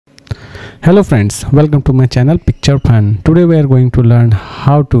Hello friends, welcome to my channel Picture Fun. Today we are going to learn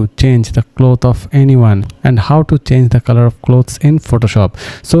how to change the clothes of anyone and how to change the color of clothes in Photoshop.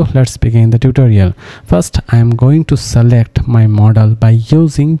 So let's begin the tutorial. First I am going to select my model by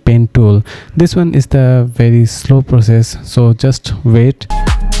using pen tool. This one is the very slow process, so just wait.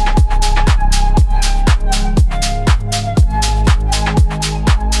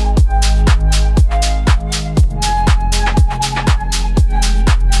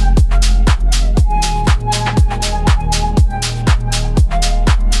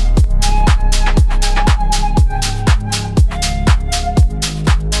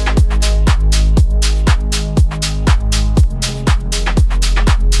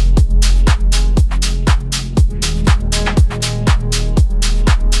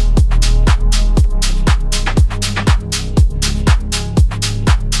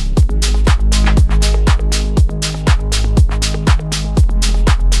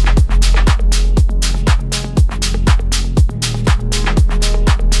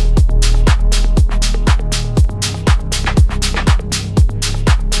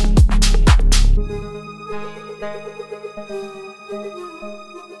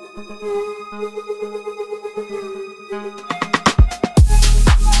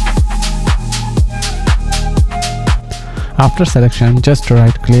 After selection, just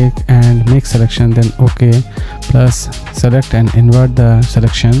right click and make selection, then OK, plus select and invert the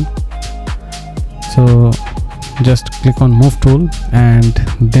selection. So just click on move tool and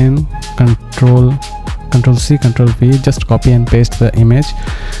then control C, control V, just copy and paste the image,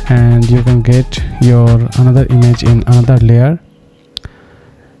 and you can get your another image in another layer.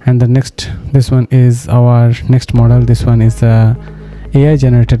 And the next, this one is our next model. This one is the AI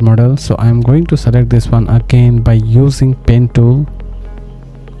generated model, so I'm going to select this one again by using pen tool,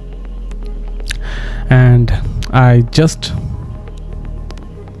 and I just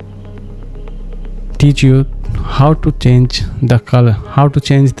teach you how to change the color, how to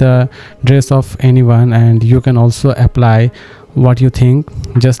change the dress of anyone, and you can also apply what you think.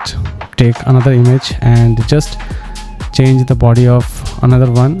 Just take another image and just change the body of another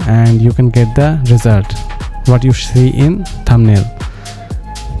one, and you can get the result what you see in thumbnail,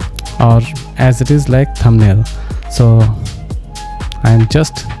 or as it is like thumbnail. So I'm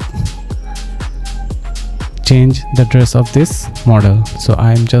just change the dress of this model, so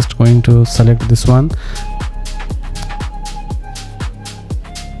I'm just going to select this one.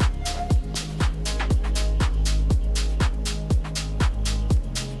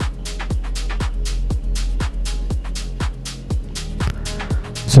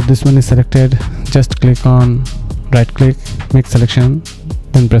 So this one is selected, just click on right click, make selection,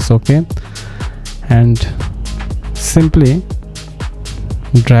 then press OK, and simply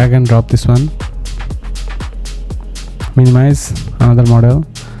drag and drop this one, minimize another model,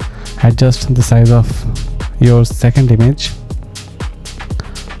 adjust the size of your second image,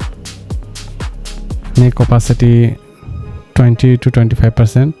 make opacity 20 to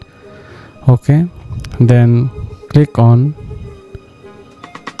 25%. OK, then click on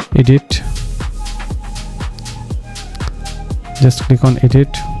edit, just click on edit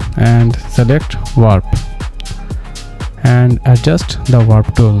and select warp and adjust the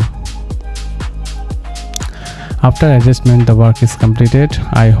warp tool. After adjustment, the work is completed.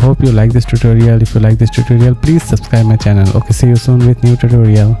 I hope you like this tutorial. If you like this tutorial, please subscribe my channel. Okay, see you soon with new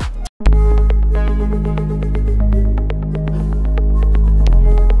tutorial.